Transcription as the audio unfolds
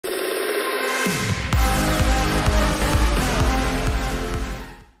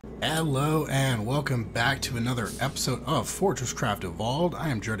Hello and welcome back to another episode of FortressCraft Evolved. I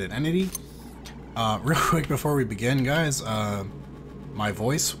am DreadedEntity. Real quick before we begin, guys, my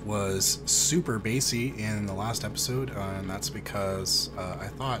voice was super bassy in the last episode, and that's because I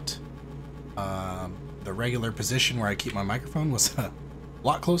thought the regular position where I keep my microphone was a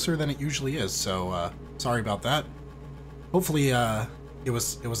lot closer than it usually is, so sorry about that. Hopefully it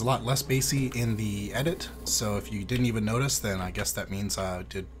was a lot less bassy in the edit, so if you didn't even notice, then I guess that means I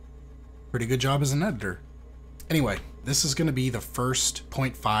did a pretty good job as an editor. Anyway, this is going to be the first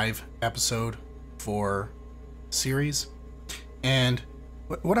 0.5 episode for the series, and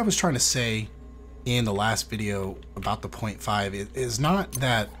what I was trying to say in the last video about the 0.5 is not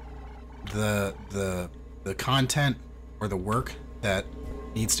that the content or the work that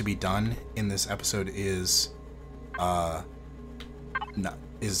needs to be done in this episode is not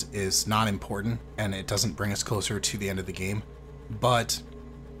important and it doesn't bring us closer to the end of the game, but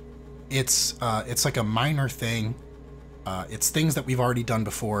it's like a minor thing. It's things that we've already done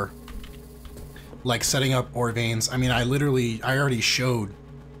before, like setting up ore veins. I mean, I already showed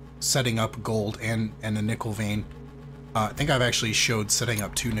setting up gold and a nickel vein. I think I've actually showed setting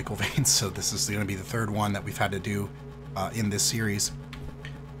up 2 nickel veins, so this is going to be the third one that we've had to do in this series.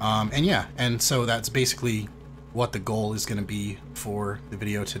 And yeah, and so that's basically what the goal is going to be for the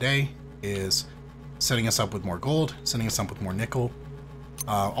video today, is setting us up with more gold, setting us up with more nickel.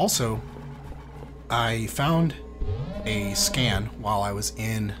 Also, I found a scan while I was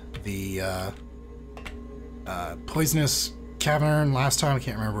in the poisonous cavern last time. I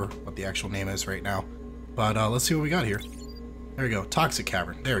can't remember what the actual name is right now, but let's see what we got here. There we go, toxic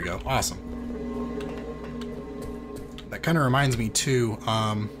cavern. There we go, awesome. That kind of reminds me too,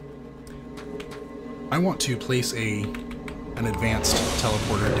 I want to place an advanced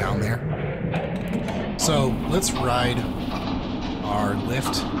teleporter down there. So let's ride our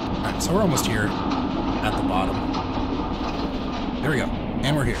lift. Alright, so we're almost here at the bottom. There we go.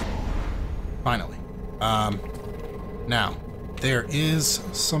 And we're here. Finally. Now, there is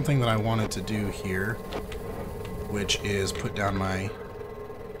something that I wanted to do here, which is put down my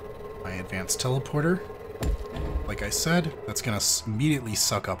advanced teleporter. Like I said, that's going to immediately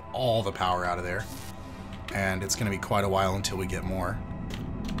suck up all the power out of there. And it's going to be quite a while until we get more.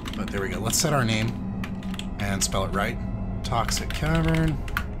 But there we go. Let's set our name and spell it right. Toxic Cavern.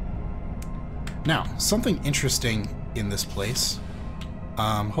 Now, something interesting in this place.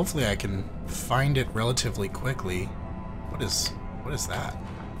 Hopefully I can find it relatively quickly. What is that?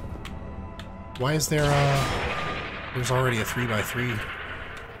 Why is there there's already a 3x3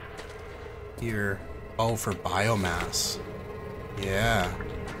 here? Oh, for biomass. Yeah.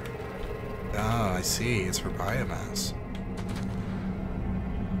 Oh, I see. It's for biomass.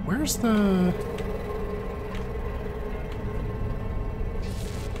 Where's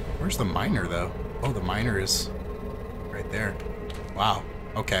the miner, though? Oh, the miner is right there. Wow.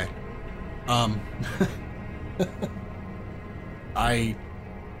 Okay. I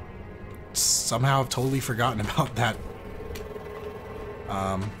somehow have totally forgotten about that.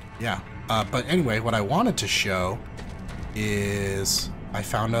 Yeah. But anyway, what I wanted to show is I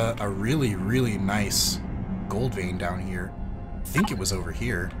found a really, really nice gold vein down here. I think it was over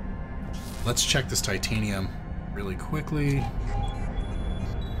here. Let's check this titanium really quickly.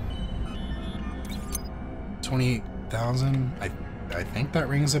 28,000. I think that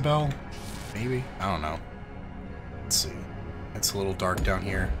rings a bell. Maybe. I don't know. Let's see. It's a little dark down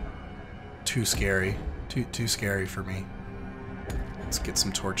here. Too scary. Too scary for me. Let's get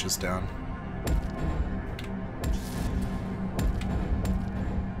some torches down.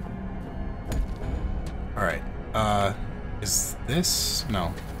 Alright, is this?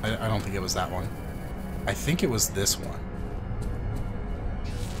 No, I don't think it was that one. I think it was this one.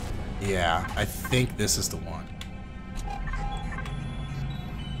 Yeah, I think this is the one.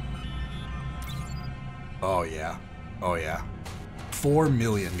 Oh yeah, oh yeah. 4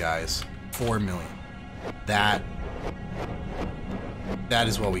 million, guys. 4 million. That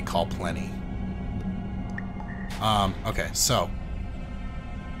is what we call plenty. Okay, so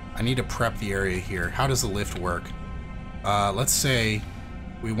I need to prep the area here. How does the lift work? Let's say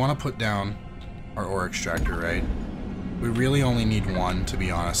we want to put down our ore extractor, right? We really only need one, to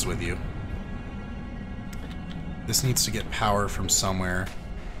be honest with you. This needs to get power from somewhere.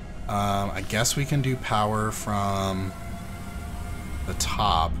 I guess we can do power from the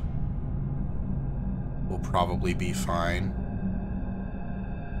top. Will probably be fine.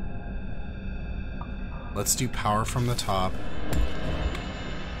 Let's do power from the top.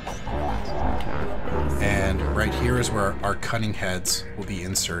 And right here is where our cutting heads will be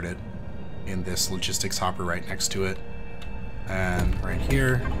inserted in this logistics hopper right next to it. And right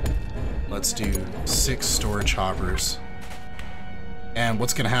here let's do 6 storage hoppers. And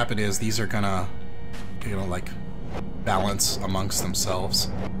what's gonna happen is these are gonna, you know, like, balance amongst themselves.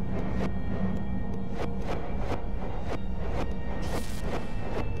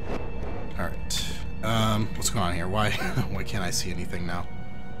 Alright. What's going on here? Why can't I see anything now?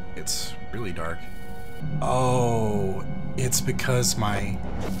 It's really dark. Oh, it's because my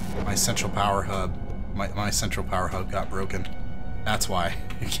central power hub, my central power hub got broken. That's why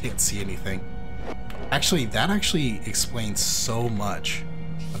I can't see anything. Actually, that actually explains so much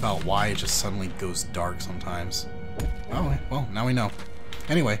about why it just suddenly goes dark sometimes. Oh, well, now we know.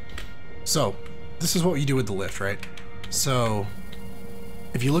 Anyway, so this is what you do with the lift, right? So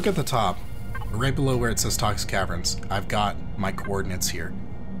if you look at the top, right below where it says Toxic Caverns, I've got my coordinates here.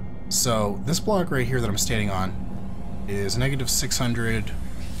 So this block right here that I'm standing on is negative 600.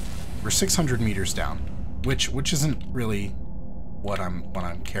 We're 600 meters down, which isn't really what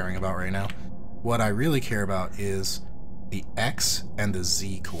I'm caring about right now. What I really care about is the X and the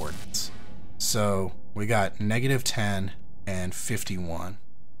Z coordinates. So we got negative 10 and 51.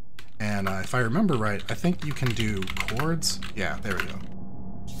 And if I remember right, I think you can do chords. Yeah, there we go.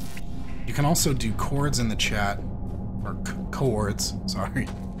 You can also do chords in the chat, or chords, sorry.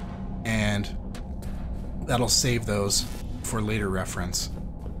 And that'll save those for later reference.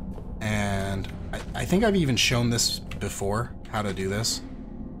 And I think I've even shown this before, how to do this.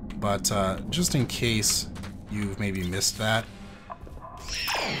 But just in case you've maybe missed that.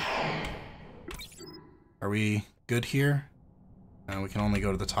 Are we good here? We can only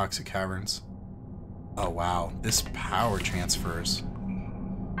go to the Toxic Caverns. Oh wow, this power transfers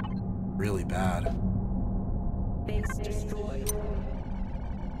really bad. Base destroyed.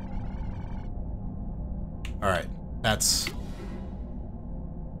 Alright, that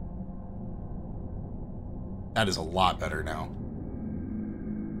is a lot better now.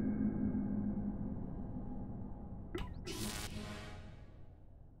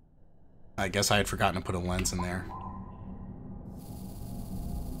 I guess I had forgotten to put a lens in there.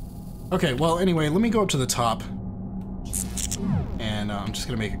 Okay, well, anyway, let me go up to the top. And I'm just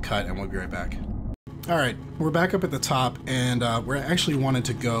going to make a cut and we'll be right back. Alright, we're back up at the top, and where I actually wanted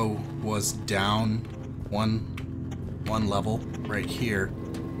to go was down one level right here.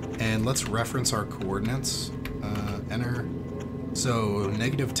 And let's reference our coordinates. Enter. So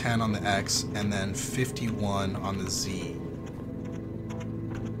negative 10 on the X and then 51 on the Z.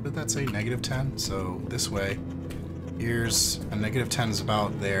 What did that say? Negative 10? So this way. Here's a negative 10 is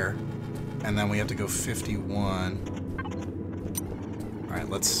about there. And then we have to go 51. Alright,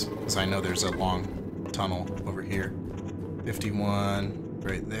 let's, because I know there's a long tunnel over here. 51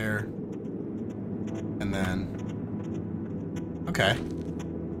 right there. And then, okay.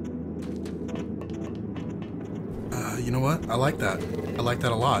 You know what? I like that. I like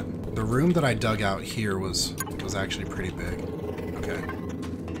that a lot. The room that I dug out here was actually pretty big. Okay.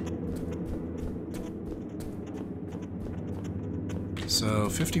 So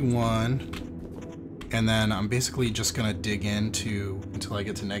 51, and then I'm basically just gonna dig into until I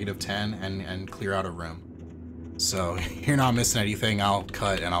get to negative 10 and clear out a room. So you're not missing anything. I'll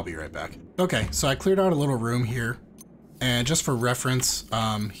cut and I'll be right back. Okay, so I cleared out a little room here, and just for reference,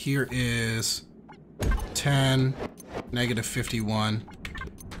 here is 10, negative 51,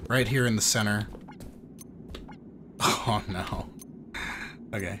 right here in the center. Oh no.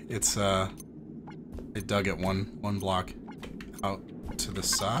 Okay, it's it dug it one block out to the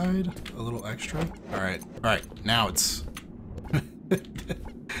side, a little extra. Alright, now it's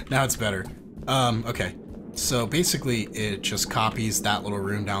now it's better. Okay, so basically it just copies that little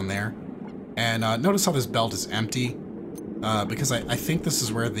room down there. And notice how this belt is empty, because I think this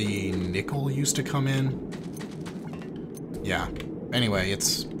is where the nickel used to come in. Yeah, anyway,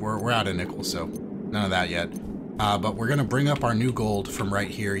 we're out of nickel, so none of that yet. But we're gonna bring up our new gold from right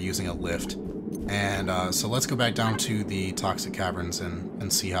here using a lift. And so let's go back down to the Toxic Caverns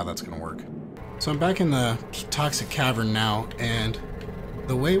and see how that's gonna work. So I'm back in the Toxic Cavern now, and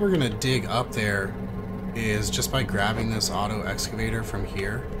the way we're gonna dig up there is just by grabbing this auto excavator from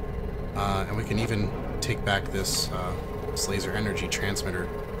here. And we can even take back this laser energy transmitter.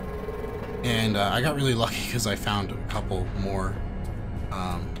 And I got really lucky because I found a couple more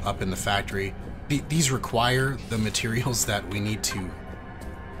up in the factory. These require the materials that we need to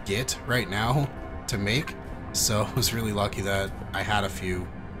get right now to make, so I was really lucky that I had a few.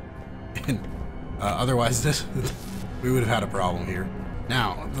 And otherwise we would have had a problem here.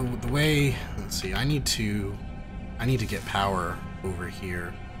 Now the way, let's see, I need to get power over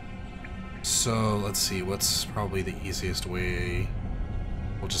here. So let's see, what's probably the easiest way?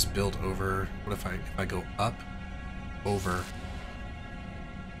 We'll just build over. What if I go up, over,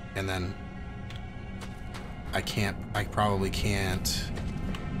 and then I probably can't.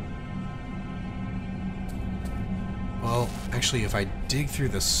 Well, actually, if I dig through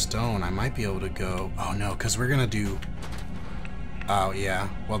the stone, I might be able to go... Oh, no, because we're going to do... Oh, yeah.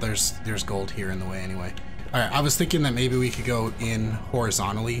 Well, there's gold here in the way anyway. Alright, I was thinking that maybe we could go in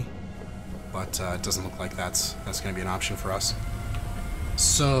horizontally, but it doesn't look like that's going to be an option for us.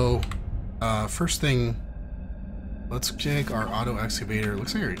 So, first thing, let's take our auto excavator.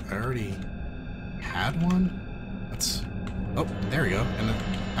 Looks like I already had one. Let's... Oh, there we go. And then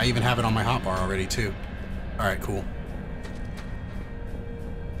I even have it on my hotbar already, too. Alright, cool.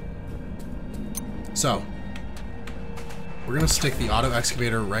 So, we're going to stick the auto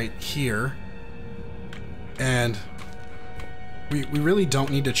excavator right here. And we really don't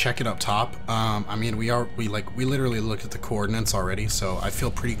need to check it up top. I mean, we literally looked at the coordinates already, so I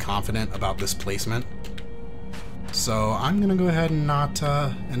feel pretty confident about this placement. So I'm gonna go ahead and not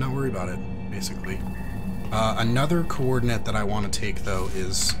worry about it, basically. Another coordinate that I want to take though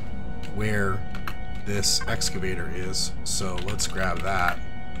is where this excavator is. So let's grab that.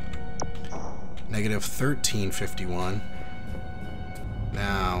 Negative 1351.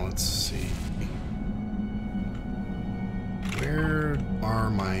 Now let's see. Where are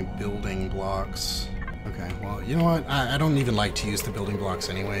my building blocks? Okay, well, you know what? I don't even like to use the building blocks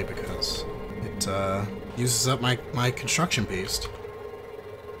anyway because it uses up my construction paste.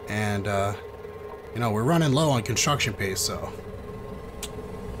 And, you know, we're running low on construction paste, so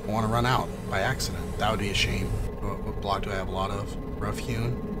I don't want to run out by accident. That would be a shame. What block do I have a lot of? Rough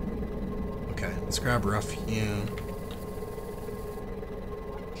hewn? Okay, let's grab rough hewn.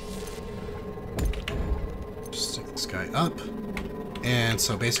 Stick this guy up, and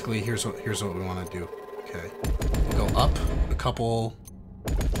so basically here's what we want to do. Okay, we'll go up a couple.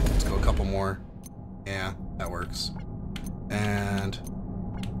 Let's go a couple more. Yeah, that works. And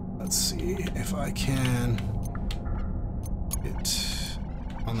let's see if I can get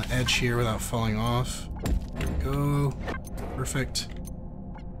on the edge here without falling off. There we go. Perfect.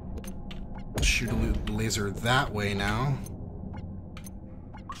 Shoot a laser that way now.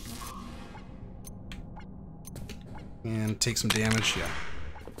 And take some damage, yeah.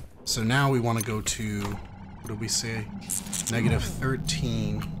 So now we want to go to, what did we say? Negative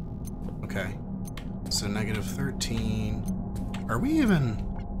 13. Okay. So negative 13. Are we even...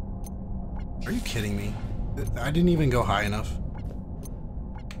 Are you kidding me? I didn't even go high enough.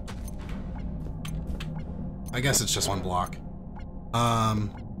 I guess it's just one block.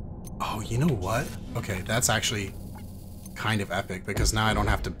 Oh, you know what? Okay, that's actually kind of epic because now I don't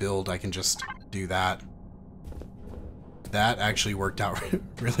have to build, I can just do that. That actually worked out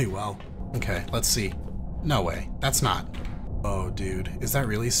really well. Okay, let's see. No way. That's not. Oh, dude. Is that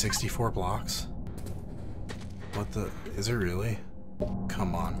really 64 blocks? What the... Is it really?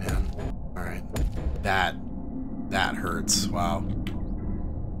 Come on, man. Alright. That hurts. Wow.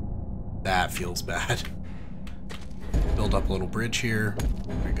 That feels bad. Build up a little bridge here.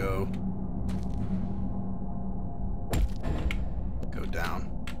 There we go. Go down.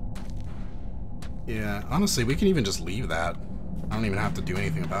 Yeah, honestly, we can even just leave that. I don't even have to do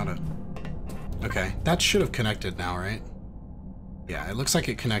anything about it. Okay, that should have connected now, right? Yeah, it looks like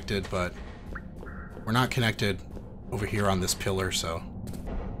it connected, but we're not connected over here on this pillar, so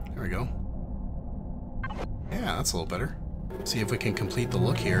there we go. Yeah, that's a little better. See if we can complete the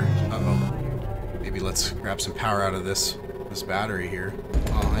look here. Uh-oh. Maybe let's grab some power out of this battery here.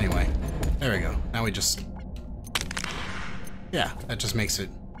 Well, anyway, there we go. Now we just... Yeah, that just makes it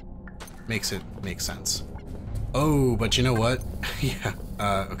make sense. Oh, but you know what? Yeah,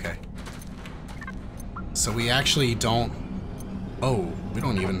 okay. So we actually don't... Oh, we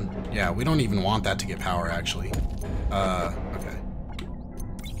don't even... Yeah, we don't even want that to get power, actually. Okay.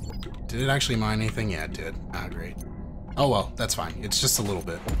 Did it actually mine anything? Yeah, it did. Ah, great. Oh, well, that's fine. It's just a little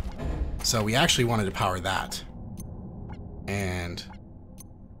bit. So we actually wanted to power that. And...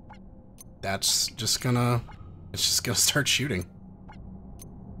 That's just gonna... It's just gonna start shooting.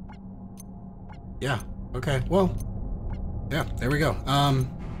 Yeah, okay, well, yeah, there we go.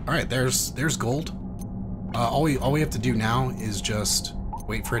 Alright, there's gold. All we have to do now is just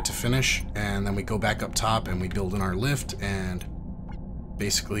wait for it to finish, and then we go back up top and we build in our lift and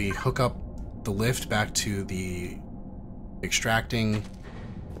basically hook up the lift back to the extracting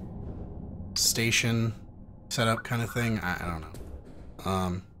station setup kind of thing. I don't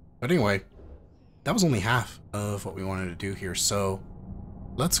know. But anyway, that was only half of what we wanted to do here, so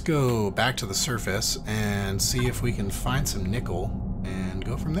let's go back to the surface and see if we can find some nickel and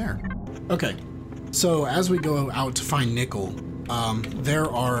go from there. Okay, so as we go out to find nickel, there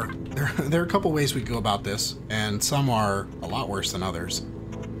are a couple ways we go about this, and some are a lot worse than others.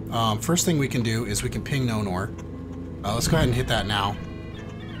 First thing we can do is we can ping known ore. Let's go ahead and hit that now.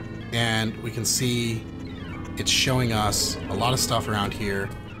 And we can see it's showing us a lot of stuff around here.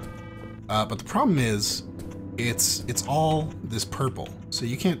 But the problem is, it's all this purple, so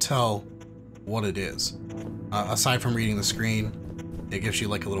you can't tell what it is. Aside from reading the screen, it gives you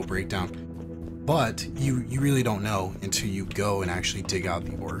like a little breakdown. But you really don't know until you go and actually dig out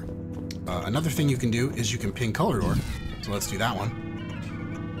the ore. Another thing you can do is you can ping colored ore. So let's do that one.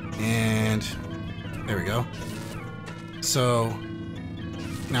 And there we go. So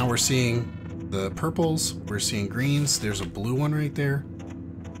now we're seeing the purples, we're seeing greens, there's a blue one right there.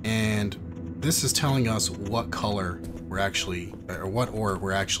 And this is telling us what color we're actually, or what ore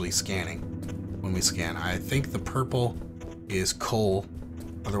we're actually scanning when we scan. I think the purple is coal,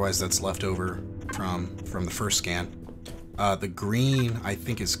 otherwise that's left over from the first scan. The green, I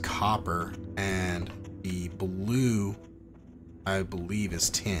think, is copper, and the blue, I believe, is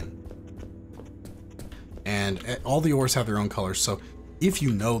tin. And all the ores have their own colors, so if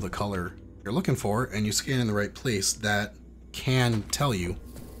you know the color you're looking for and you scan in the right place, that can tell you.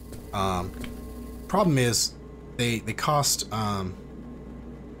 Problem is, they cost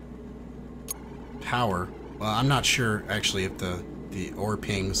power. Well, I'm not sure actually if the ore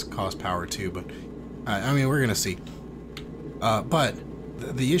pings cost power too, but I mean, we're gonna see. But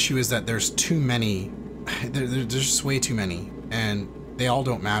the issue is that there's too many. There's just way too many, and they all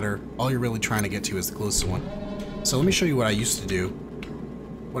don't matter. All you're really trying to get to is the closest one. So let me show you what I used to do.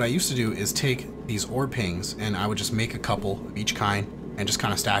 What I used to do is take these ore pings, and I would just make a couple of each kind and just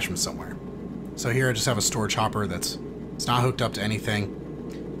kind of stash them somewhere. So here I just have a storage hopper it's not hooked up to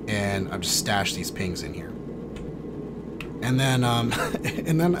anything, and I've just stashed these pings in here. And then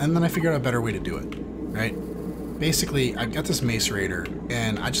and then I figured out a better way to do it, right? Basically, I've got this macerator,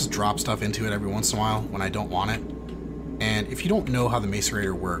 and I just drop stuff into it every once in a while when I don't want it. And if you don't know how the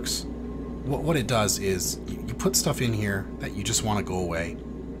macerator works, what it does is you put stuff in here that you just want to go away,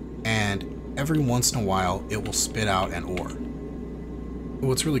 and every once in a while it will spit out an ore.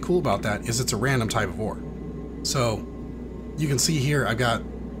 What's really cool about that is it's a random type of ore. So you can see here I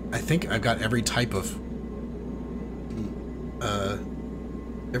think I've got every type of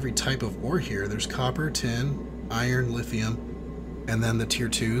ore here. There's copper, tin, iron, lithium, and then the tier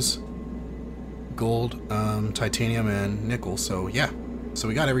 2s, gold, titanium, and nickel. So yeah, so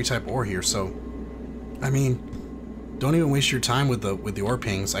we got every type of ore here. So I mean, don't even waste your time with the ore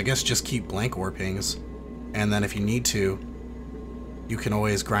pings. I guess just keep blank ore pings, and then if you need to, you can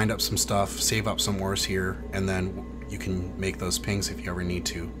always grind up some stuff, save up some ores here, and then you can make those pings if you ever need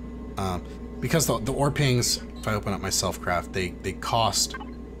to. Because the ore pings, if I open up my self-craft, they cost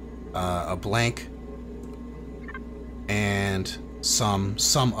a blank and some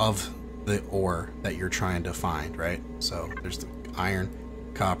of the ore that you're trying to find, right? So there's the iron,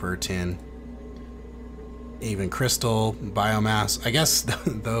 copper, tin, even crystal, biomass. I guess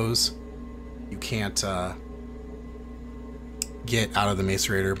those you can't get out of the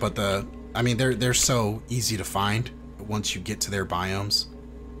macerator, but I mean, they're so easy to find once you get to their biomes.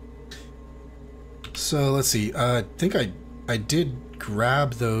 So let's see. I think I did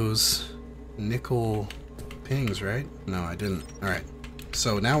grab those nickel pings, right? No, I didn't. All right.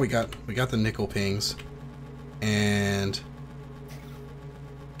 So now we got the nickel pings, and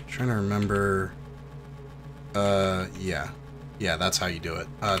I'm trying to remember. Yeah, that's how you do it.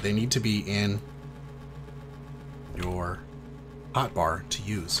 They need to be in your hotbar to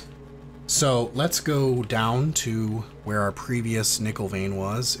use. So let's go down to where our previous nickel vein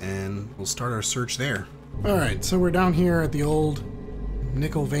was, and we'll start our search there. All right, so we're down here at the old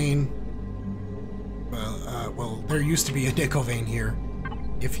nickel vein. Well, there used to be a nickel vein here.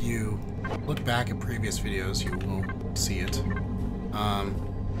 If you look back at previous videos, you will see it.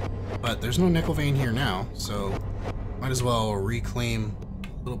 But there's no nickel vein here now, so might as well reclaim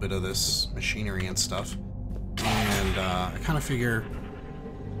a little bit of this machinery and stuff. And I kind of figure,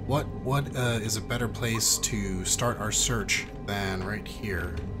 what is a better place to start our search than right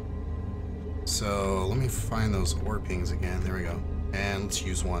here? So let me find those ore pings again. There we go. And let's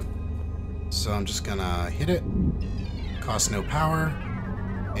use one. So I'm just gonna hit it. Costs no power.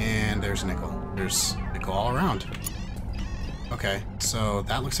 And there's nickel. There's nickel all around. Okay, so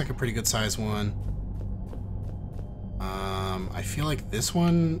that looks like a pretty good size one. I feel like this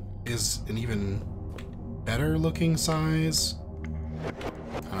one is an even better looking size.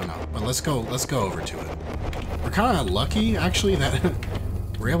 I don't know, but let's go over to it. We're kind of lucky actually that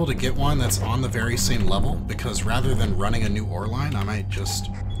we're able to get one that's on the very same level, because rather than running a new ore line, I might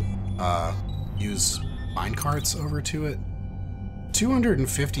just use mine carts over to it.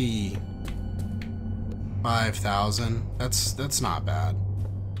 255,000. That's not bad.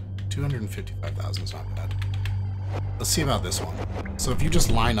 255,000 is not bad. Let's see about this one. So if you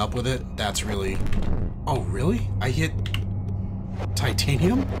just line up with it, that's really... Oh, really? I hit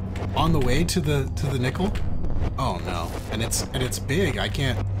titanium on the way to the nickel? Oh no. And it's big. I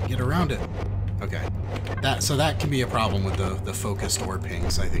can't get around it. Okay. So that can be a problem with the focused ore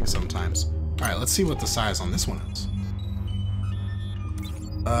pings, I think, sometimes. Alright, let's see what the size on this one is.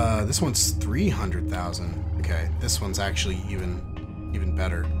 This one's 300,000. Okay, this one's actually even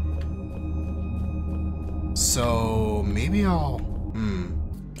better. So maybe I'll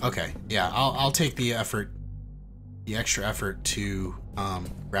okay, yeah, I'll take the extra effort to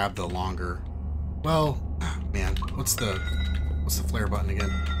grab the longer. Well, man, what's the flare button again?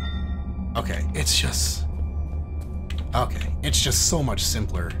 Okay, it's just so much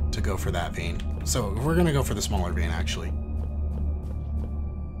simpler to go for that vein. So we're gonna go for the smaller vein, actually.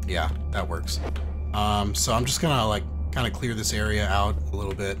 Yeah, that works. So I'm just gonna like kind of clear this area out a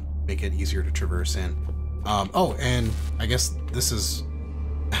little bit, make it easier to traverse in. Oh, and I guess this is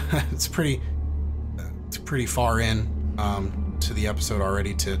it's pretty far in to the episode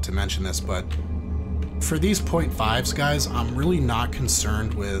already to mention this, but for these 0.5s, guys, I'm really not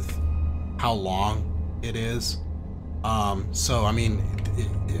concerned with how long it is. So I mean,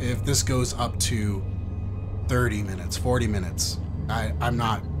 if this goes up to 30 minutes, 40 minutes, I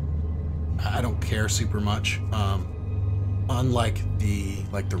don't care super much. Unlike the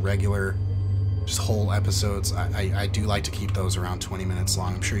regular just whole episodes, I do like to keep those around 20 minutes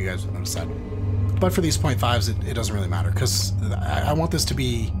long. I'm sure you guys have noticed that. But for these 0.5s, it doesn't really matter, because I want this to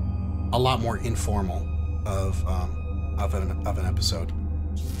be a lot more informal of an episode.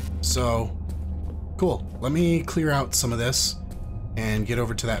 So cool. Let me clear out some of this and get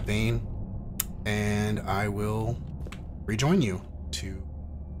over to that vein, and I will rejoin you to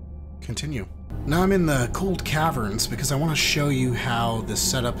continue. Now I'm in the cold caverns because I want to show you how this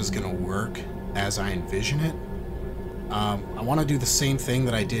setup is going to work as I envision it. I want to do the same thing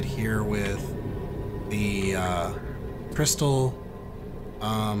that I did here with the crystal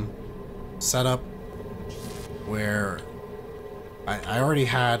setup, where I already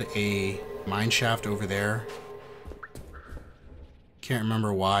had a mine shaft over there. Can't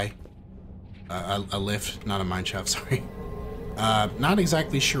remember why. A lift, not a mine shaft, sorry. Not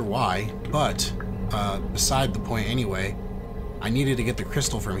exactly sure why, but beside the point anyway, I needed to get the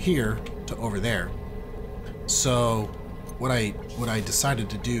crystal from here to over there. So what I decided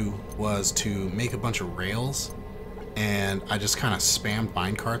to do was to make a bunch of rails, and I just kind of spammed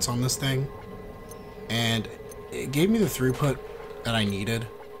mine carts on this thing, and it gave me the throughput that I needed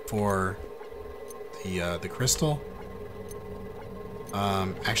for the crystal.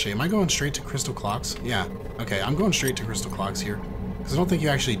 Actually, am I going straight to crystal clocks? Yeah, okay, I'm going straight to crystal clocks here, because I don't think you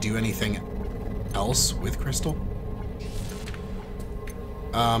actually do anything else with crystal.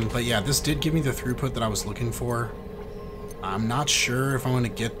 But yeah, this did give me the throughput that I was looking for. I'm not sure if I'm going to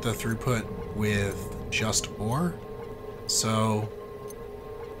get the throughput with just ore, so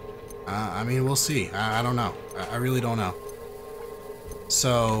I mean, we'll see. I don't know. I really don't know.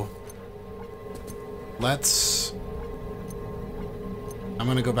 So I'm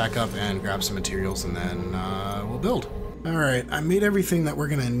gonna go back up and grab some materials, and then we'll build. Alright, I made everything that we're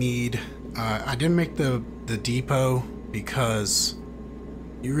gonna need. I didn't make the depot because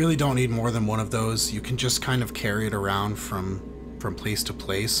you really don't need more than one of those. You can just kind of carry it around from place to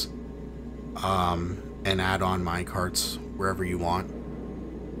place, and add on minecarts wherever you want.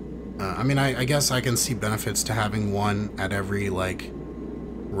 I mean, I guess I can see benefits to having one at every like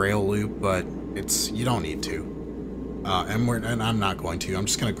rail loop, but you don't need to. And I'm not going to. I'm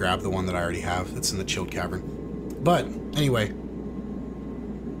just going to grab the one that I already have that's in the chilled cavern. But anyway,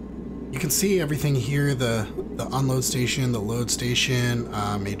 you can see everything here, the unload station, the load station,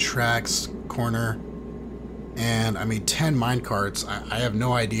 made tracks, corner, and I made 10 minecarts. I have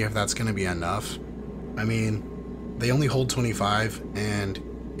no idea if that's going to be enough. I mean, they only hold 25, and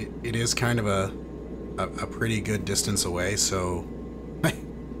it is kind of a pretty good distance away, so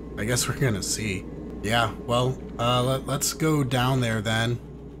I guess we're going to see. Yeah, well, let's go down there then,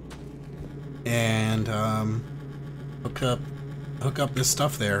 and hook up this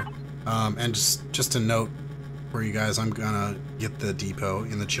stuff there. And just a note for you guys, I'm gonna get the depot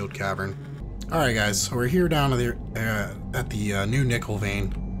in the chilled cavern. All right, guys, so we're here down at the new nickel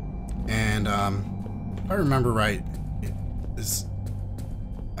vein, and if I remember right,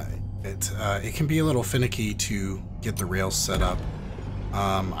 it can be a little finicky to get the rails set up.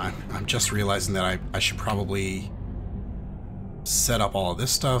 I'm just realizing that I should probably set up all of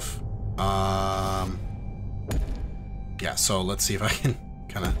this stuff. Yeah, so let's see if I can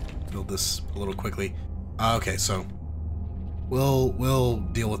kind of build this a little quickly. Okay, so We'll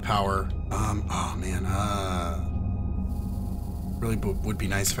deal with power. Oh man, really would be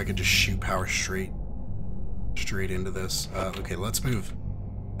nice if I could just shoot power straight into this. Okay, let's move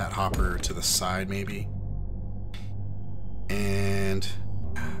that hopper to the side maybe. And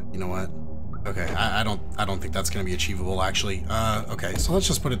you know what? Okay, I don't think that's gonna be achievable actually. Okay, so let's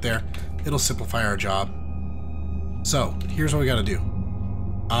just put it there. It'll simplify our job. So here's what we gotta do.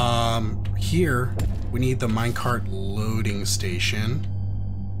 Here we need the minecart loading station,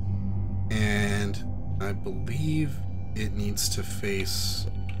 and I believe it needs to face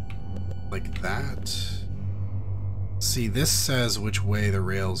like that. See, this says which way the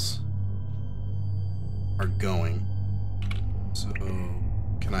rails are going. So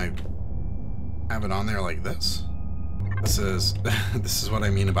can I have it on there like this? This is this is what I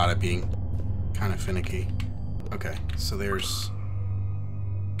mean about it being kind of finicky. Okay, so there's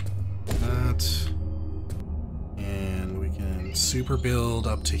that, and we can super build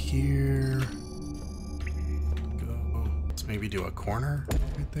up to here. Go. Let's maybe do a corner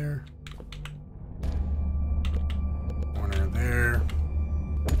right there. Corner there.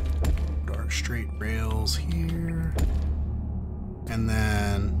 Put our straight rails here, and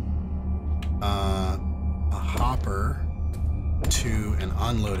then a hopper to an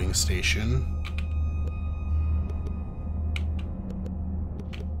unloading station.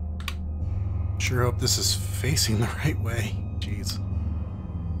 Sure hope this is facing the right way. Jeez.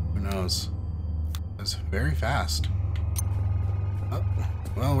 Who knows? It's very fast. Oh,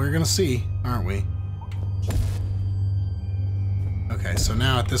 well, we're gonna see, aren't we? Okay, so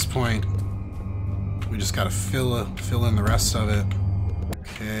now at this point, we just gotta fill in the rest of it.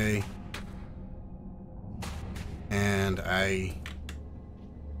 Okay. And I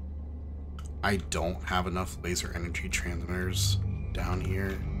don't have enough laser energy transmitters down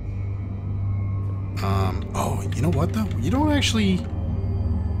here. Oh, you know what though? You don't actually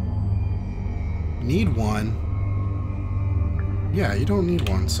need one. Yeah, you don't need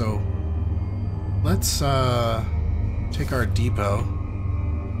one. So let's take our depot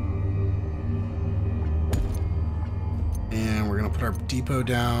and we're gonna put our depot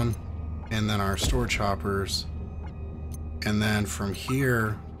down and then our storage hoppers, and then from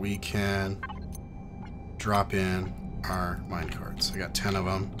here we can drop in our minecarts. I got 10 of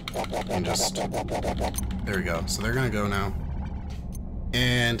them, and just there we go. So they're gonna go now,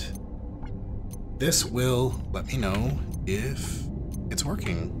 and this will let me know if it's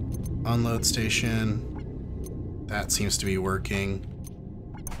working. Unload station, that seems to be working,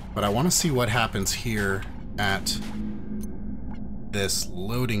 but I want to see what happens here at this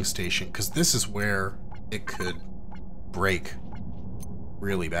loading station, because this is where it could break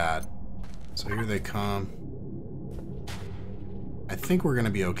really bad. So here they come. I think we're gonna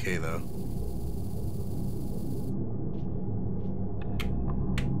be okay though.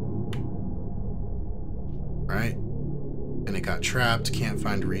 Right? And it got trapped, can't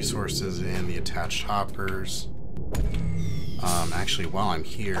find resources in the attached hoppers. Actually, while I'm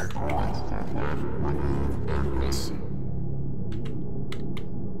here, let's see.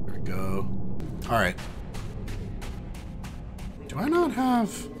 There we go. Alright. Do I not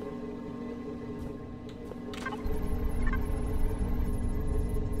have...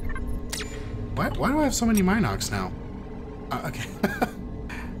 Why do I have so many Minox now? Okay.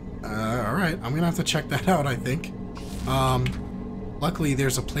 Alright, I'm gonna have to check that out, I think. Luckily,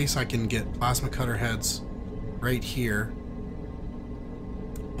 there's a place I can get plasma cutter heads right here.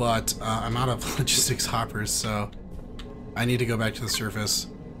 But I'm out of logistics hoppers, so I need to go back to the surface,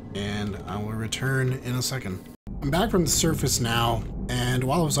 and I will return in a second. I'm back from the surface now, and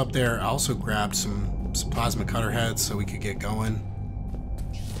while I was up there, I also grabbed some plasma cutter heads so we could get going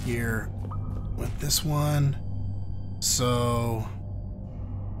here with this one. So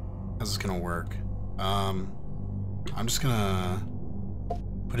how's this gonna work? I'm just gonna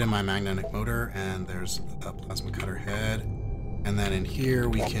put in my magnetic motor, and there's a plasma cutter head, and then in here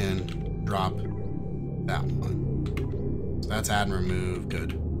we can drop that one. So that's add and remove.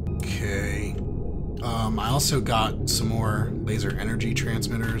 Good. Okay. I also got some more laser energy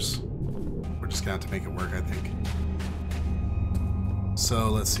transmitters. We're just gonna have to make it work, I think. So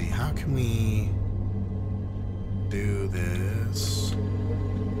let's see, how can we do this?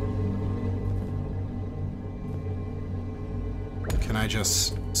 Can I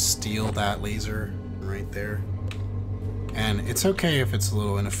just steal that laser right there? And it's okay if it's a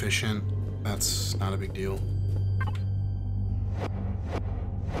little inefficient. That's not a big deal.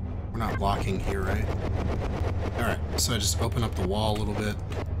 We're not blocking here, right? Alright, so I just open up the wall a little bit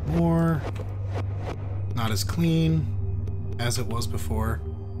more. Not as clean as it was before.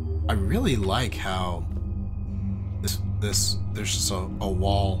 I really like how there's just a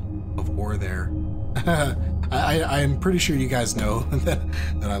wall of ore there. I'm pretty sure you guys know that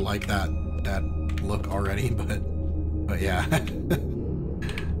I like that look already, but yeah.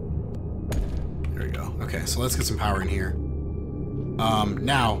 There we go. Okay, so let's get some power in here.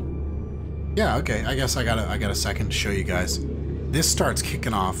 Now, yeah, okay. I guess I got a second to show you guys. This starts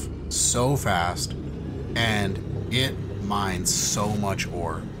kicking off so fast, and it mines so much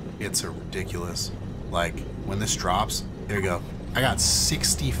ore. It's ridiculous. Like when this drops, there you go. I got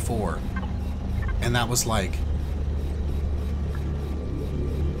 64, and that was like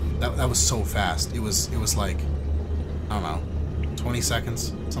that was so fast. It was like, I don't know, 20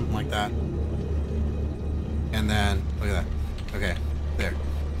 seconds, something like that. And then look at that. Okay, there.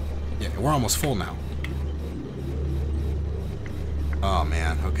 Yeah, we're almost full now. Oh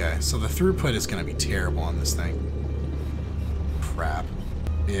man, okay. So the throughput is gonna be terrible on this thing. Crap.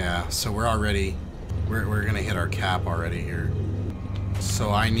 Yeah, so we're gonna hit our cap already here. So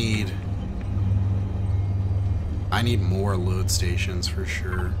I need more load stations for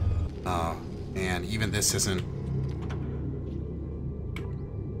sure. And even this isn't,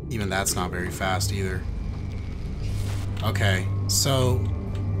 even that's not very fast either. Okay, so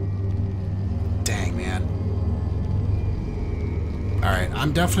dang, man. Alright,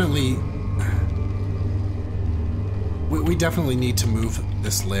 I'm definitely... We definitely need to move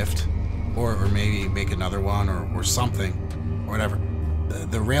this lift, or maybe make another one, or something, or whatever.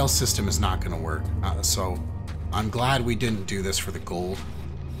 The rail system is not going to work, so I'm glad we didn't do this for the gold.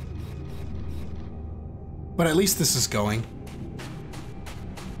 But at least this is going.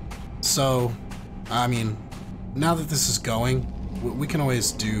 So, I mean, now that this is going, we can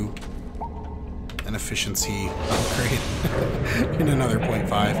always do an efficiency upgrade in another 0.5.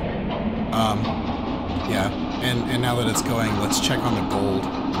 Yeah, and now that it's going, let's check on the gold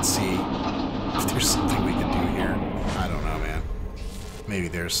and see if there's something we can do here. I don't know, man. Maybe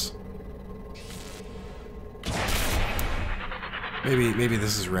there's... Maybe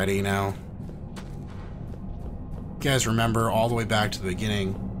this is ready now. You guys remember all the way back to the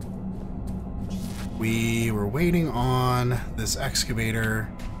beginning, we were waiting on this excavator,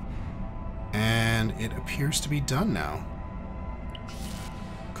 and it appears to be done now.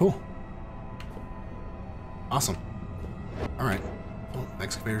 Cool. Awesome. Alright. Well,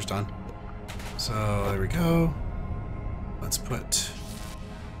 excavator's done. So, there we go. Let's put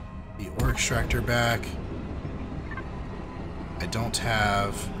the ore extractor back. I don't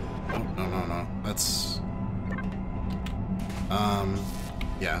have... Oh, no. Let's...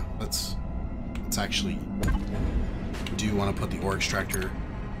 Yeah, let's actually do want to put the ore extractor...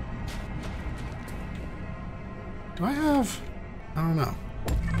 Do I have... I don't know.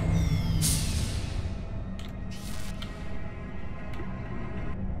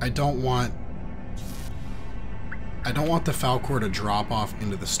 I don't want the Falcor to drop off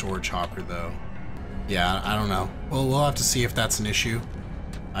into the storage hopper, though. Yeah, I don't know. Well, we'll have to see if that's an issue.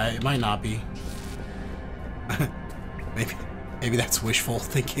 It might not be. Maybe that's wishful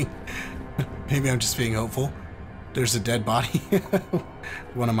thinking. Maybe I'm just being hopeful. There's a dead body.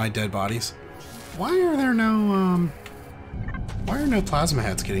 One of my dead bodies. Why are there no plasma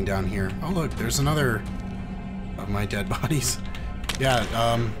heads getting down here? Oh look, there's another of my dead bodies.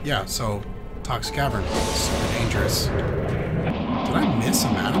 Yeah, so toxic cavern, super dangerous. Did I miss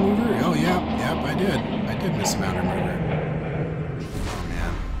a matter mover? Oh yep, I did miss a matter mover. Oh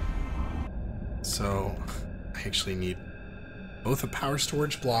man. So I actually need both a power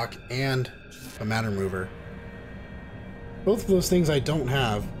storage block and a matter mover. Both of those things I don't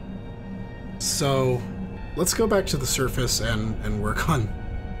have. So let's go back to the surface and work on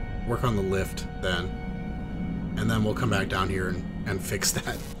the lift then. And then we'll come back down here and fix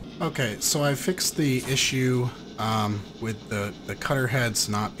that. Okay, so I fixed the issue with the cutter heads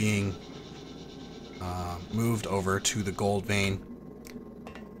not being moved over to the gold vein.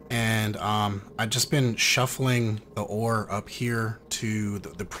 And I've just been shuffling the ore up here to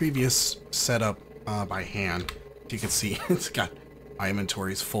the previous setup by hand. You can see it's got my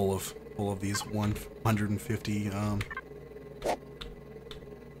inventory's full of these 150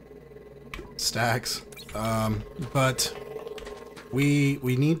 stacks. But we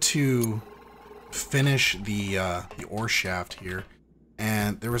need to finish the ore shaft here,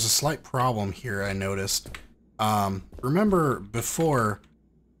 and there was a slight problem here I noticed. Remember before,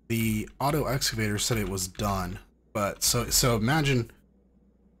 the auto excavator said it was done, but so imagine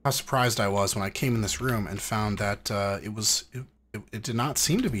how surprised I was when I came in this room and found that it did not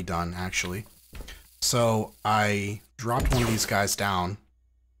seem to be done actually. So I dropped one of these guys down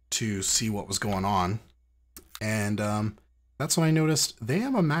to see what was going on, and that's when I noticed they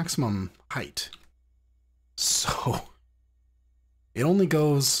have a maximum height. So it only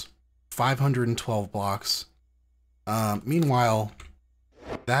goes 512 blocks. Meanwhile,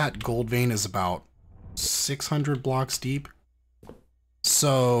 that gold vein is about 600 blocks deep.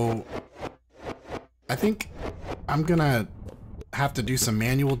 So I think I'm gonna have to do some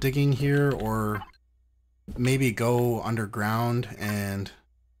manual digging here, or maybe go underground and,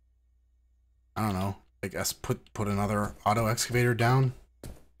 I don't know, I guess put another auto excavator down.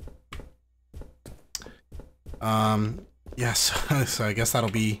 Yes, so I guess that'll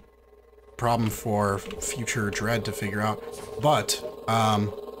be a problem for future Dread to figure out. But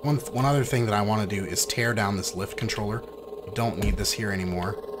one other thing that I want to do is tear down this lift controller. We don't need this here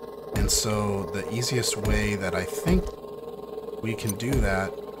anymore. And so the easiest way that I think we can do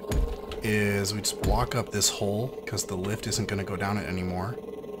that is we just block up this hole, because the lift isn't going to go down it anymore.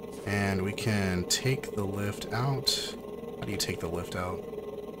 And we can take the lift out. How do you take the lift out?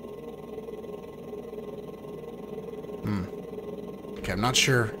 Okay, I'm not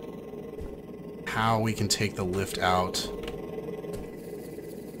sure how we can take the lift out.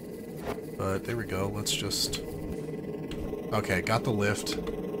 But there we go. Let's just... Okay, got the lift.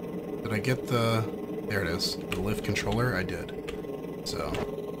 Did I get the... There it is. The lift controller? I did. So...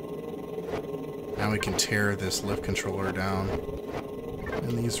 Now we can tear this lift controller down.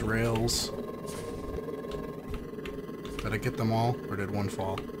 And these rails. Did I get them all? Or did one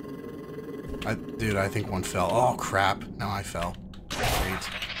fall? Dude, I think one fell. Oh, crap. Now I fell. Great.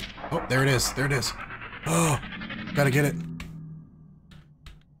 Oh, there it is. There it is. Oh, gotta get it.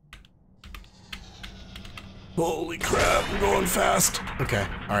 Holy crap, I'm going fast. Okay,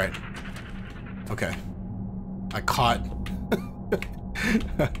 alright. Okay. I caught...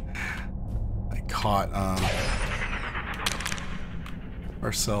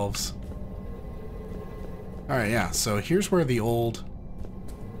 ourselves. Alright, yeah, so here's where the old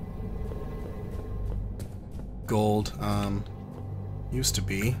gold used to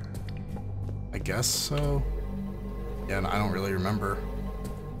be. I guess so. Yeah, I don't really remember.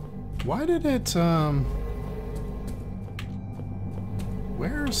 Why did it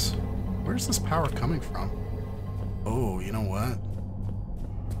where's this power coming from? Oh, you know what?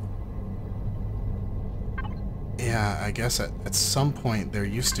 Yeah, I guess at some point there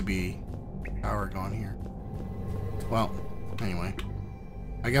used to be power going here. Well, anyway.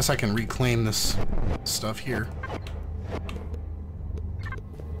 I guess I can reclaim this stuff here.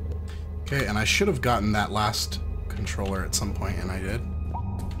 Okay, and I should have gotten that last controller at some point, and I did.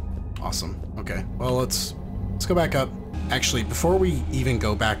 Awesome. Okay, well, let's go back up. Actually, before we even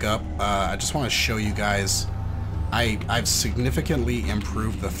go back up, I just want to show you guys, I've significantly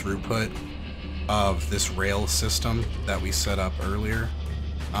improved the throughput of this rail system that we set up earlier.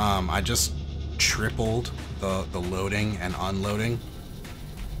 I just tripled the loading and unloading,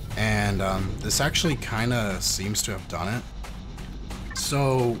 and this actually kind of seems to have done it.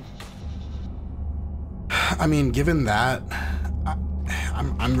 So, I mean, given that,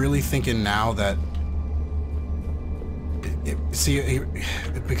 I'm really thinking now that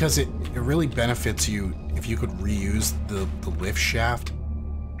because it really benefits you if you could reuse the lift shaft,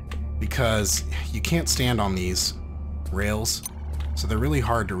 because you can't stand on these rails, so they're really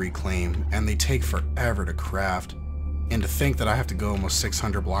hard to reclaim and they take forever to craft. And to think that I have to go almost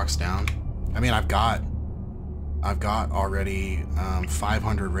 600 blocks down. I mean, I've got already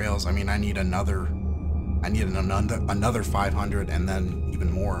 500 rails. I mean, I need another 500 and then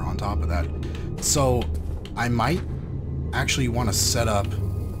even more on top of that. So I might actually want to set up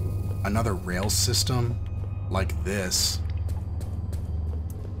another rail system like this.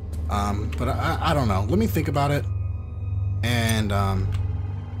 But I don't know. Let me think about it, and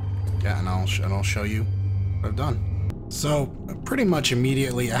yeah, and I'll show you what I've done. So pretty much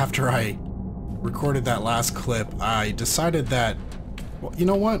immediately after I recorded that last clip, I decided that, well, you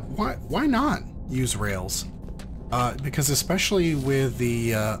know what? Why not use rails? Because especially with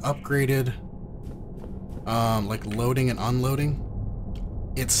the upgraded like loading and unloading,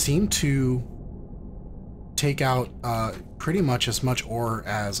 it seemed to take out pretty much as much ore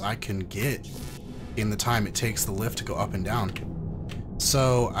as I can get in the time it takes the lift to go up and down.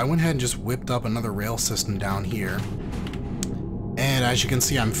 So I went ahead and just whipped up another rail system down here, and as you can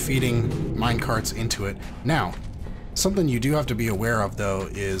see, I'm feeding minecarts into it. Now, something you do have to be aware of though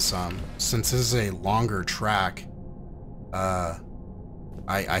is since this is a longer track, I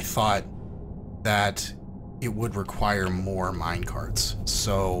thought that it would require more minecarts,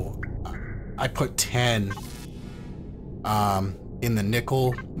 so I put 10 in the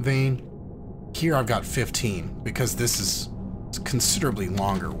nickel vein. Here I've got 15 because this is a considerably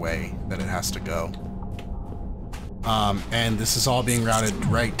longer way that it has to go. And this is all being routed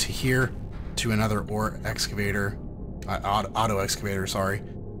right to here to another ore excavator, auto excavator, sorry.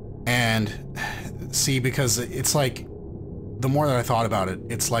 And see, because it's like, the more that I thought about it,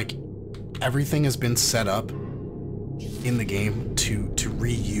 it's like everything has been set up in the game to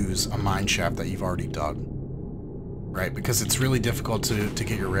reuse a mine shaft that you've already dug, right? Because it's really difficult to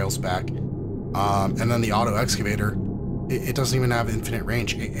get your rails back. And then the auto excavator, it doesn't even have infinite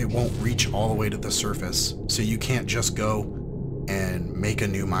range. It won't reach all the way to the surface. So you can't just go and make a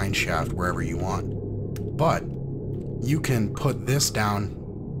new mine shaft wherever you want. But you can put this down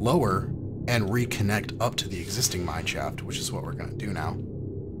lower and reconnect up to the existing mine shaft, which is what we're going to do now.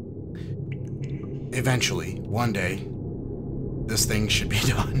 Eventually, one day, this thing should be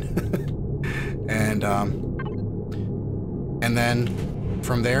done. And then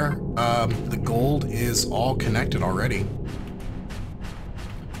from there, the gold is all connected already.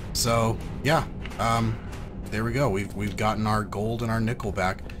 So yeah, there we go. We've gotten our gold and our nickel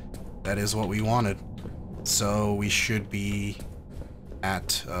back. That is what we wanted. So we should be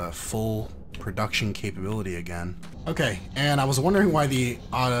at full production capability again. Okay, and I was wondering why the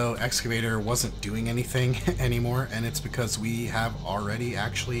auto excavator wasn't doing anything anymore, and it's because we have already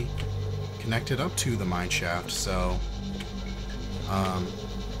actually connected up to the mine shaft. So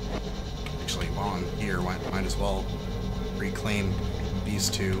actually, while I'm here, might as well reclaim these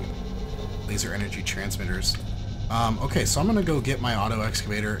two laser energy transmitters. Okay, so I'm gonna go get my auto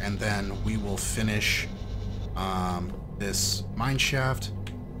excavator, and then we will finish this mine shaft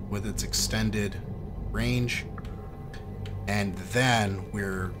with its extended range, and then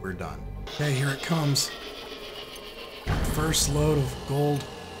we're done. Okay, here it comes. First load of gold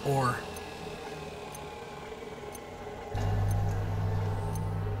ore.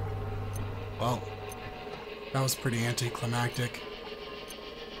 Well, that was pretty anticlimactic.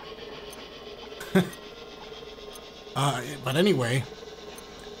 But anyway,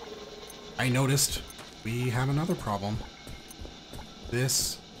 I noticed we have another problem.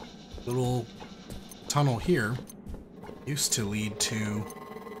 This little tunnel here used to lead to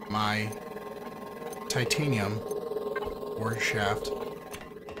my titanium ore shaft.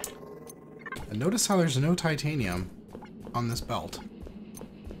 And notice how there's no titanium on this belt.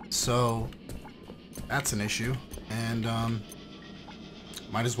 So that's an issue, and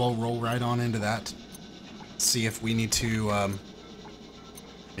might as well roll right on into that. See if we need to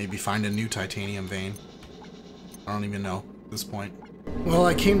maybe find a new titanium vein. I don't even know at this point. Well,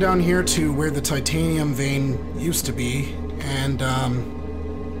 I came down here to where the titanium vein used to be, and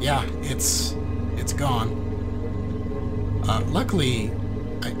yeah, it's gone. Luckily,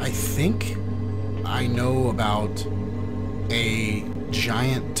 I think I know about a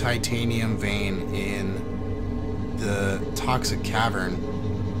giant titanium vein in the toxic cavern.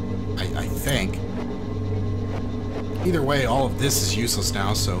 I think. Either way, all of this is useless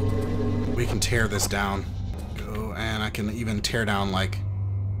now, so we can tear this down. Go, and I can even tear down like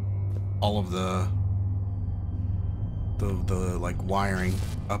all of the like wiring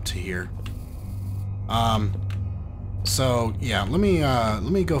up to here. So yeah, let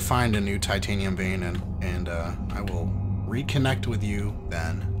me go find a new titanium vein, and I will reconnect with you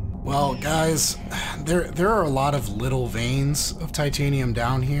then. Well, guys, there are a lot of little veins of titanium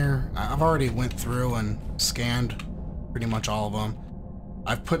down here. I've already went through and scanned pretty much all of them.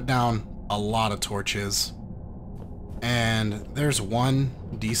 I've put down a lot of torches, and there's one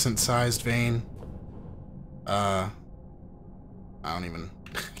decent sized vein. I can't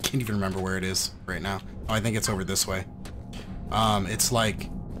even remember where it is right now. Oh, I think it's over this way. It's like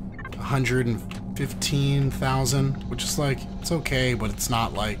 115,000, which is like, it's okay, but it's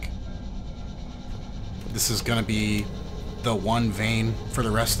not like this is gonna be the one vein for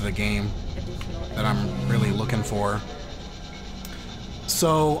the rest of the game that I'm really looking for.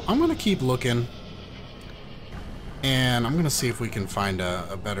 So I'm gonna keep looking, and I'm gonna see if we can find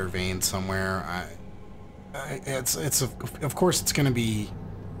a better vein somewhere. Of course it's gonna be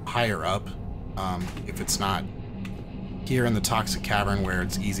higher up, if it's not here in the toxic cavern where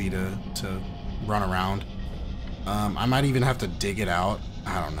it's easy to run around. I might even have to dig it out.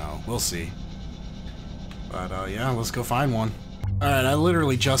 I don't know. We'll see. But yeah, let's go find one. Alright, I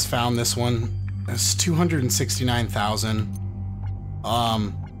literally just found this one. It's 269,000.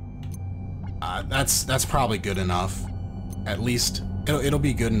 That's probably good enough. At least it'll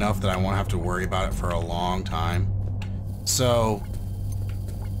be good enough that I won't have to worry about it for a long time. So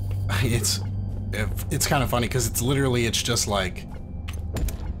it's kind of funny because it's just like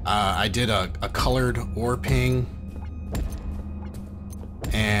I did a colored ore ping,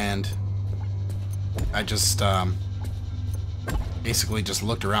 and I just basically just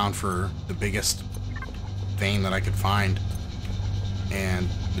looked around for the biggest vein that I could find, and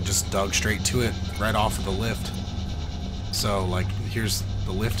It just dug straight to it right off of the lift. So like here's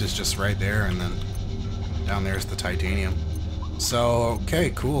the lift is just right there, and then down there's the titanium. So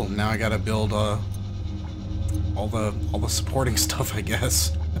okay, cool. Now I gotta build all the supporting stuff, I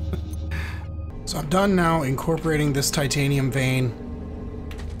guess. So I'm done now incorporating this titanium vein,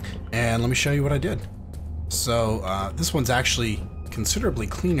 and let me show you what I did. So this one's actually considerably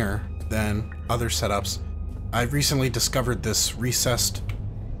cleaner than other setups. I've recently discovered this recessed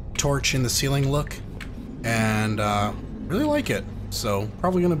torch in the ceiling look, and really like it. So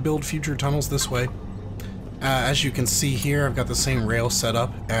probably gonna build future tunnels this way. As you can see here, I've got the same rail set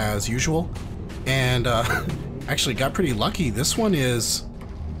up as usual, and actually got pretty lucky. This one is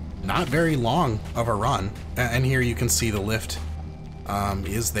not very long of a run, and here you can see the lift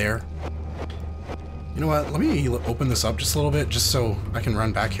is there. You know what, let me open this up just a little bit just so I can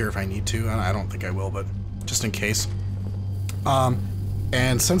run back here if I need to. I don't think I will, but just in case.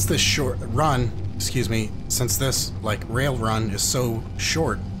 And since this since this like rail run is so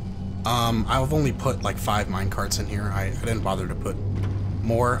short, I've only put like 5 minecarts in here. I didn't bother to put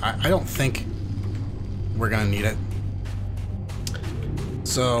more. I don't think we're gonna need it.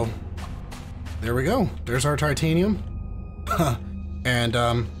 So there we go. There's our titanium.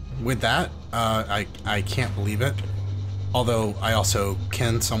 And with that, I can't believe it. Although I also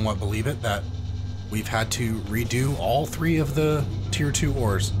can somewhat believe it that we've had to redo all 3 of the tier 2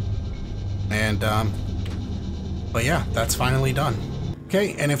 ores. And but yeah, that's finally done.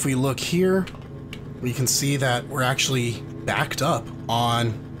 Okay, and if we look here, we can see that we're actually backed up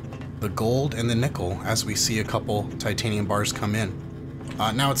on the gold and the nickel as we see a couple titanium bars come in.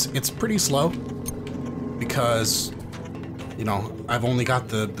 Now it's pretty slow because, you know, I've only got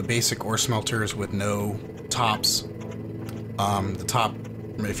the basic ore smelters with no tops. The top,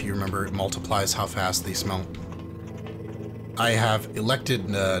 if you remember, it multiplies how fast they smelt. I have elected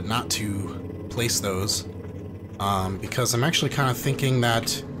not to place those because I'm actually kind of thinking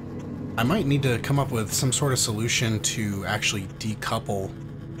that I might need to come up with some sort of solution to actually decouple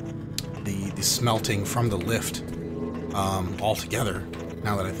the smelting from the lift altogether,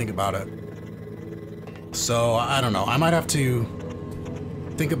 now that I think about it. So I don't know, I might have to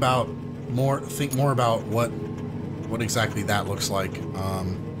think more about what exactly that looks like.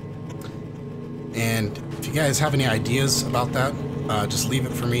 And if you guys have any ideas about that, just leave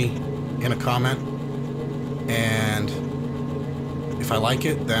it for me in a comment. And if I like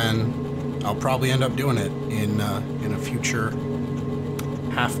it, then I'll probably end up doing it in a future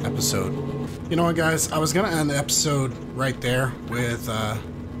half episode. You know what, guys? I was gonna end the episode right there with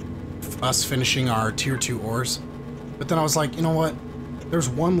us finishing our tier 2 ores, but then I was like, you know what? There's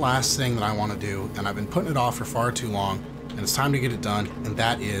one last thing that I want to do, and I've been putting it off for far too long, and it's time to get it done, and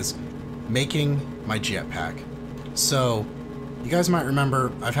that is making my jetpack. So you guys might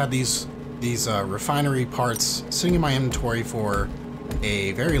remember I've had these refinery parts sitting in my inventory for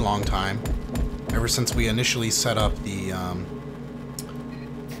a very long time, ever since we initially set up the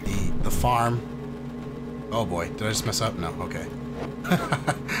farm. Oh boy, did I just mess up? No, okay.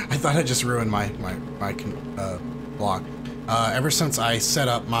 I thought I just ruined my block. Ever since I set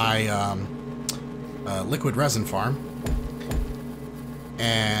up my liquid resin farm.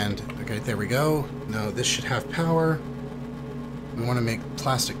 And okay, there we go. Now this should have power. We want to make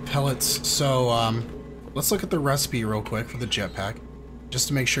plastic pellets, so let's look at the recipe real quick for the jetpack, just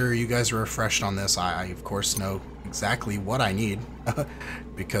to make sure you guys are refreshed on this. I of course know exactly what I need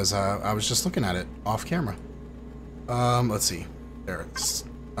because I was just looking at it off camera. Let's see. There it's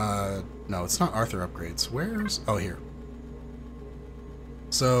no, it's not Arthur upgrades. Where's, oh, here.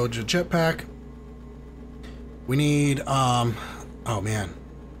 So jetpack. We need oh man.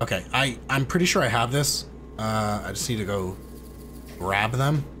 Okay, I'm pretty sure I have this. I just need to go grab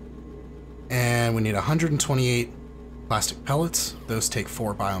them. And we need 128 plastic pellets. Those take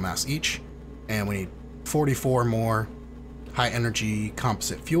 4 biomass each. And we need 44 more high energy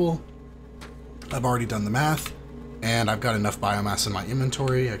composite fuel. I've already done the math, and I've got enough biomass in my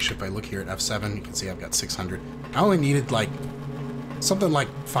inventory. Actually, if I look here at F7, you can see I've got 600. I only needed like something like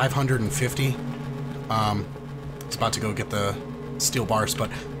 550. It's about to go get the steel bars,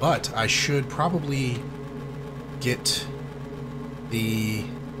 but I should probably get the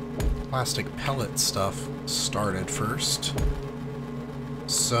plastic pellet stuff started first.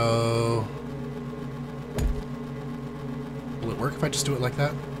 So will it work if I just do it like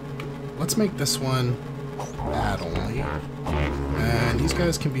that? Let's make this one add only, and these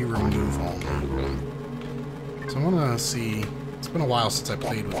guys can be remove only. So I want to see, it's been a while since I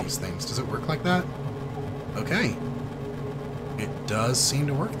played with these things. Does it work like that? Okay. It does seem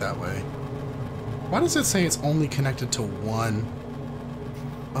to work that way. Why does it say it's only connected to one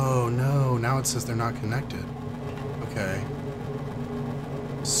Oh no, now it says they're not connected. Okay.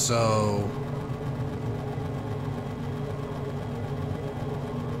 So...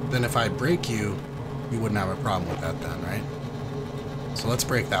 then if I break you, you wouldn't have a problem with that then, right? So let's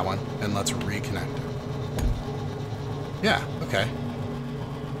break that one, and let's reconnect it. Yeah, okay.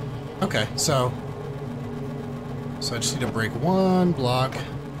 Okay, so I just need to break one block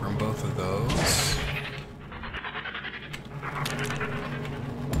from both of those.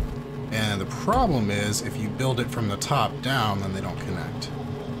 And the problem is, if you build it from the top down, then they don't connect.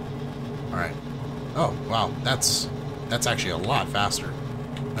 Alright. Oh, wow, that's actually a lot faster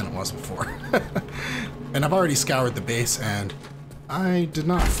than it was before. And I've already scoured the base, and I did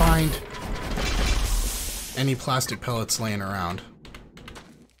not find any plastic pellets laying around.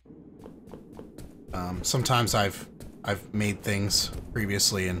 Sometimes I've made things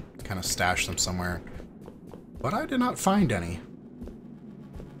previously and kind of stashed them somewhere, but I did not find any.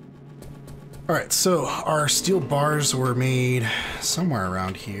 Alright, so our steel bars were made somewhere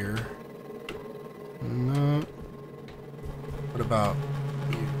around here. No. What about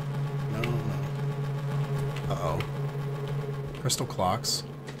here? No, no. Uh-oh. Crystal clocks.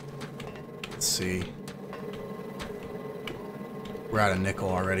 Let's see. We're out of nickel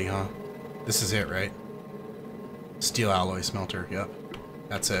already, huh? This is it, right? Steel alloy smelter, yep.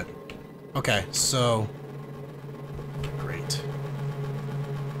 That's it. Okay, so... great.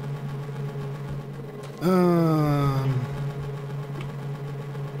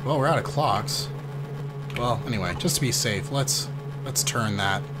 Well, we're out of clocks. Well, anyway, just to be safe, let's turn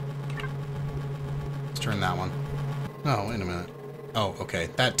that. Let's turn that one. Oh, wait a minute. Oh, okay.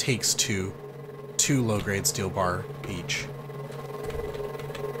 That takes two low-grade steel bar each.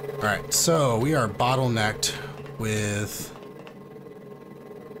 Alright, so we are bottlenecked with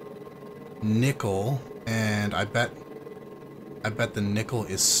nickel, and I bet the nickel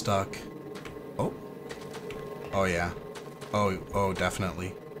is stuck. Oh. Oh yeah. Oh,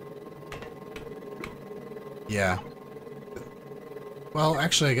 definitely. Yeah. Well,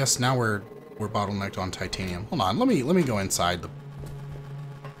 actually, I guess now we're bottlenecked on titanium. Hold on, let me go inside the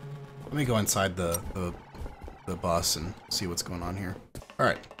bus and see what's going on here. All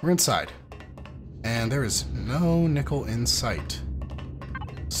right, we're inside, and there is no nickel in sight.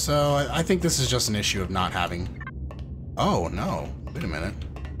 So I think this is just an issue of not having. Oh no! Wait a minute.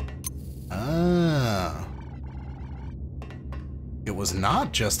 Ah. It was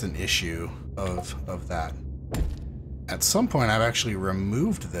not just an issue of that. At some point, I've actually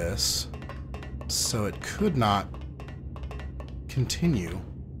removed this, so it could not continue.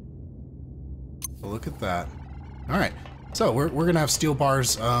 Well, look at that. All right, so we're gonna have steel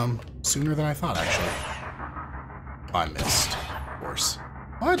bars sooner than I thought, actually. Oh, I missed, of course.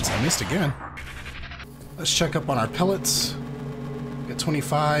 What? I missed again. Let's check up on our pellets. Get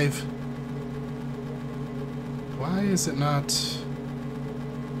 25. Why is it not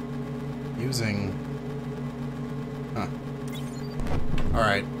using? Huh.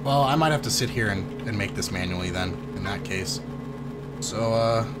 Alright, well, I might have to sit here and make this manually then, in that case.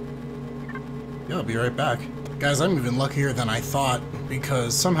 So, yeah, I'll be right back. Guys, I'm even luckier than I thought,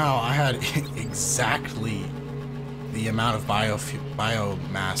 because somehow I had exactly the amount of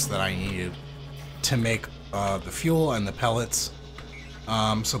biomass that I needed to make the fuel and the pellets.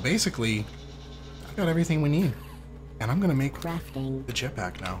 So basically, I got everything we need. And I'm gonna make the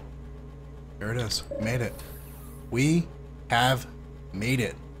jetpack now. There it is. We made it. We have made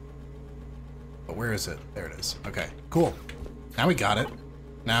it. But where is it? There it is. Okay, cool. Now we got it.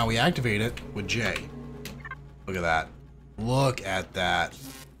 Now we activate it with J. Look at that. Look at that.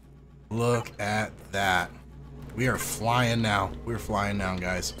 Look at that. We are flying now. We're flying now,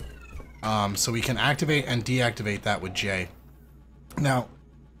 guys. So we can activate and deactivate that with J. Now,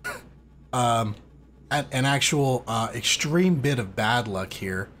 an actual extreme bit of bad luck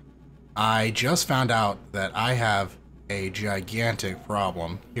here. I just found out that I have a gigantic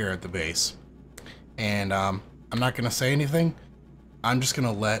problem here at the base. And I'm not going to say anything. I'm just going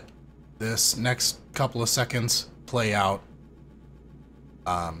to let this next couple of seconds play out.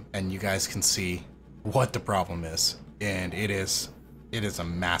 And you guys can see what the problem is. And it is a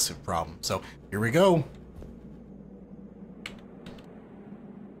massive problem. So here we go.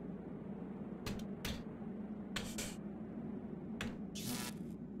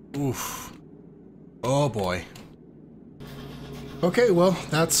 Oof. Oh boy. Okay, well,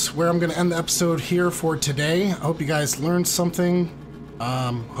 that's where I'm going to end the episode here for today. I hope you guys learned something.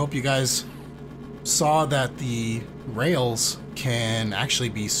 Hope you guys saw that the rails can actually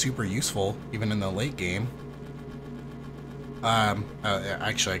be super useful even in the late game.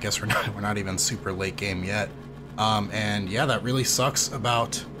 Actually, I guess we're not even super late game yet. And yeah, that really sucks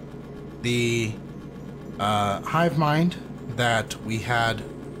about the hive mind that we had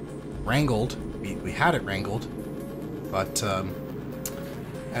wrangled. We had it wrangled, but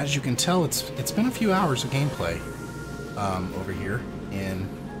as you can tell, it's been a few hours of gameplay over here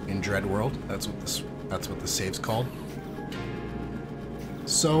in Dread World. That's what the save's called.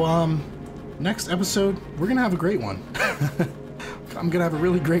 So next episode, we're gonna have a great one. I'm gonna have a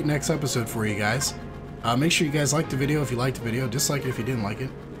really great next episode for you guys. Make sure you guys like the video if you liked the video, dislike it if you didn't like it.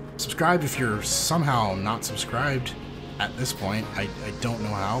 Subscribe if you're somehow not subscribed at this point. I don't know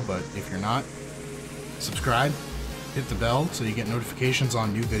how, but if you're not, subscribe, hit the bell so you get notifications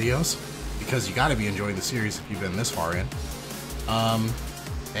on new videos, because you gotta be enjoying the series if you've been this far in.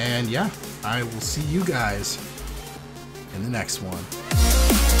 And yeah, I will see you guys in the next one.